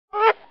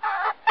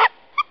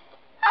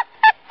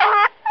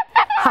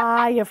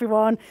Hi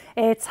everyone,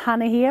 it's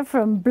Hannah here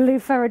from Blue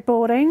Ferret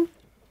Boarding,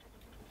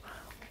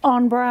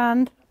 on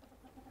brand.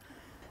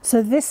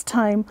 So this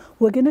time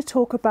we're going to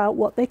talk about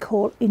what they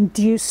call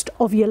induced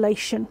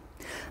ovulation.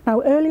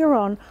 Now earlier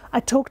on I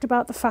talked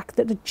about the fact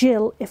that a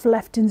gill, if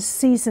left in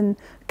season,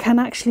 can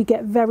actually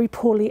get very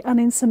poorly and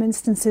in some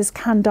instances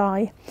can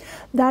die.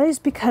 That is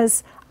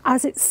because,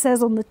 as it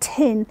says on the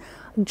tin,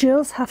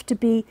 gills have to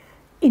be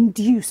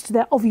induced,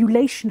 their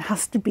ovulation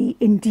has to be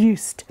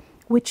induced,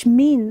 which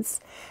means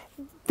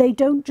they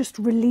don't just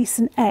release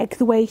an egg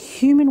the way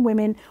human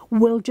women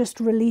will just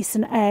release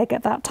an egg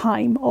at that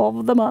time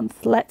of the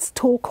month. Let's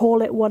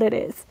call it what it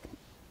is.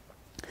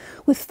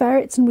 With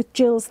ferrets and with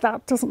gills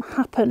that doesn't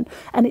happen,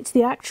 and it's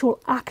the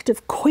actual act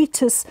of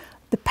coitus,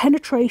 the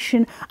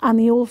penetration and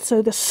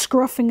also the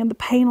scruffing and the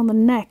pain on the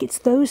neck. It's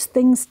those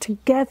things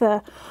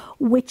together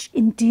which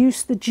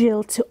induce the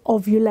gill to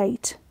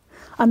ovulate.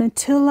 And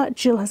until that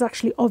gill has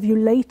actually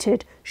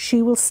ovulated,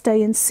 she will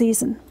stay in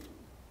season.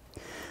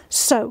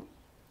 So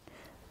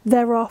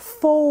there are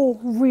 4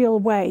 real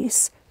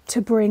ways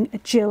to bring a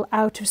gill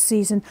out of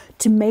season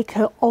to make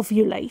her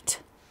ovulate.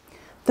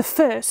 The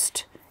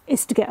first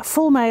is to get a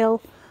full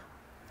male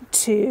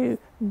to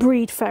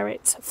breed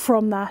ferrets.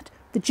 From that,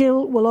 the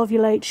gill will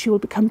ovulate, she will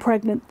become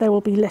pregnant, there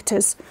will be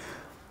litters.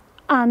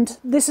 And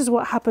this is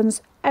what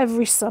happens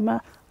every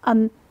summer,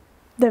 and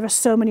there are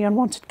so many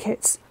unwanted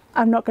kits.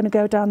 I'm not going to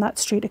go down that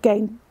street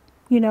again.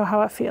 You know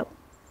how I feel.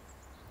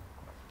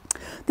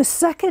 The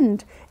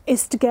second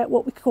is to get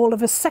what we call a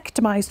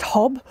vasectomized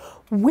hob,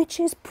 which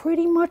is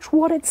pretty much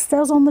what it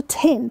says on the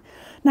tin.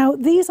 Now,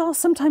 these are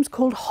sometimes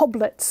called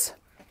hoblets.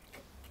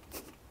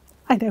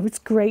 I know, it's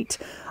great.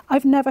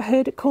 I've never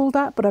heard it called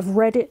that, but I've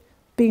read it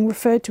being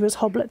referred to as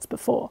hoblets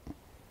before.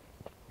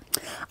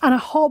 And a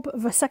hob, a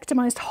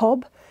vasectomized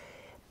hob,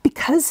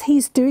 because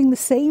he's doing the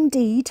same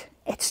deed,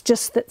 it's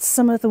just that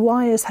some of the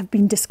wires have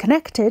been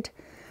disconnected,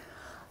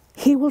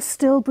 he will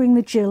still bring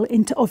the gill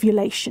into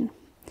ovulation.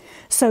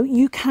 So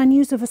you can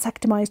use a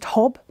vasectomized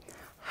hob.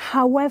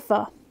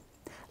 However,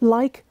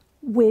 like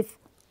with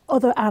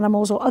other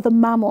animals or other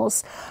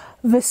mammals,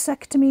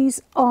 vasectomies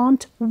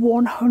aren't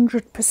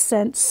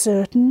 100%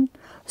 certain.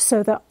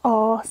 So there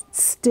are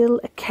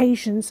still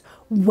occasions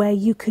where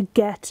you could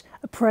get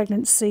a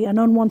pregnancy, an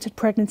unwanted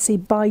pregnancy,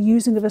 by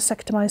using the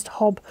vasectomized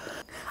hob.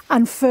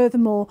 And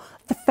furthermore,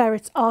 the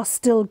ferrets are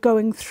still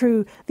going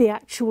through the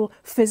actual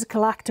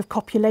physical act of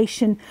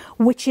copulation,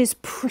 which is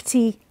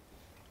pretty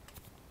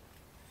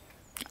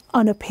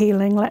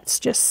unappealing,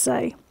 let's just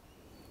say.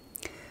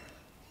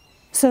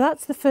 So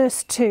that's the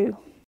first 2.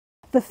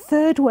 The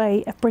third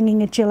way of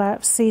bringing a gill out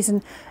of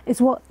season is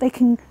what they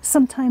can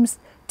sometimes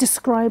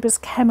describe as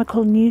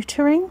chemical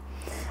neutering,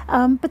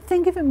 but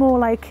think of it more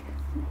like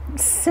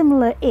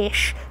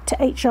similar-ish to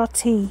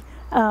HRT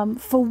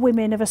for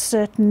women of a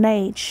certain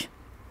age.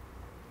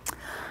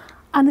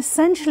 And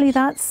essentially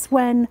that's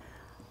when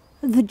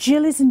the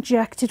gill is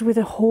injected with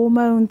a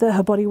hormone that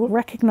her body will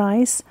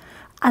recognise,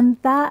 and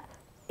that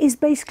is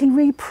basically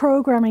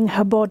reprogramming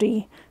her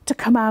body to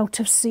come out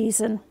of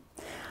season.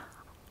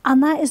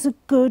 And that is a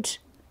good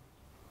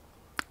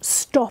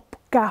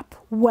stopgap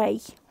way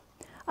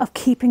of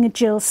keeping a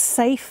gill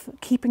safe,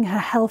 keeping her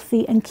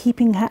healthy and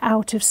keeping her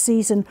out of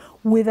season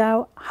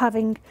without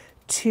having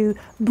to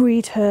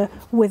breed her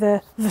with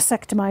a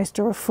vasectomized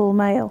or a full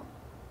male.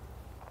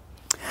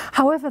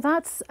 However,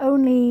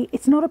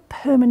 it's not a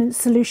permanent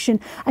solution,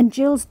 and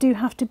gills do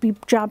have to be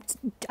jabbed.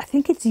 I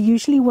think it's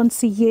usually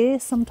once a year,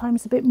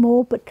 sometimes a bit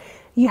more, but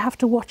you have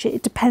to watch it.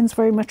 It depends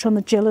very much on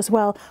the gill as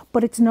well,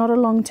 but it's not a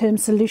long-term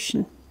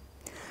solution.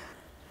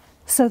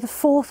 So the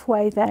fourth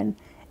way then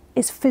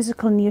is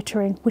physical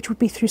neutering, which would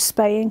be through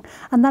spaying,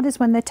 and that is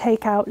when they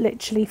take out,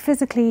 literally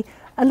physically,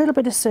 a little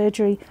bit of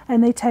surgery,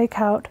 and they take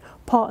out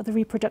part of the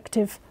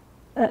reproductive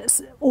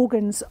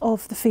organs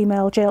of the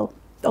female gill,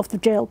 of the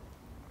gill.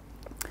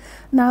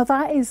 Now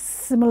that is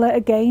similar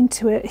again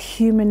to a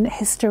human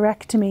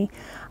hysterectomy,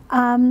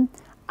 and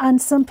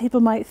some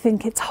people might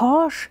think it's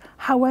harsh.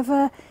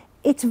 However,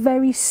 it's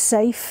very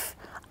safe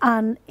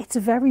and it's a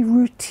very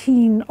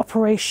routine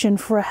operation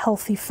for a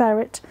healthy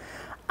ferret,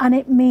 and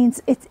it means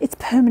it's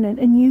permanent,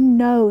 and you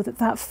know that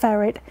that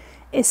ferret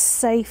is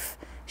safe.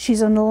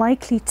 She's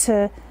unlikely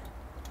to,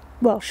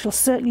 well, she'll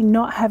certainly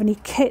not have any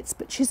kits,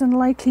 but she's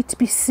unlikely to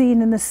be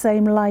seen in the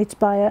same light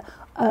by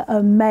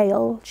a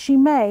male. She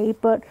may,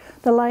 but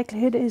the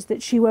likelihood is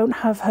that she won't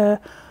have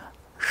her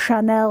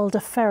Chanel de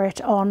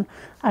ferret on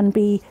and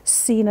be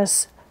seen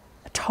as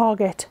a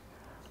target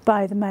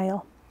by the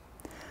male.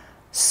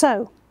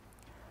 So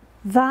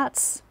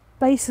that's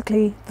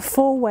basically the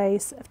 4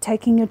 ways of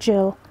taking a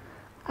gill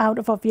out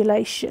of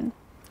ovulation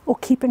or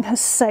keeping her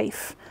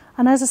safe.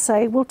 And as I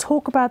say, we'll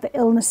talk about the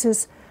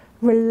illnesses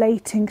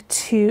relating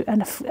to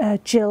a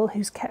gill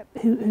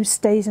who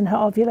stays in her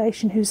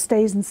ovulation, who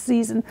stays in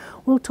season.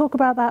 We'll talk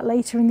about that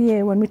later in the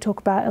year when we talk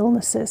about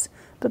illnesses,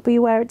 but be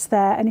aware it's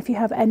there. And if you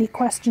have any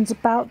questions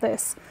about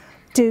this,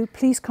 do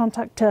please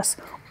contact us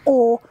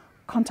or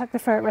contact the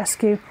Ferret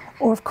Rescue,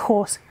 or of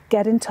course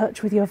get in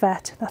touch with your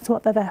vet. That's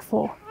what they're there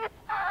for.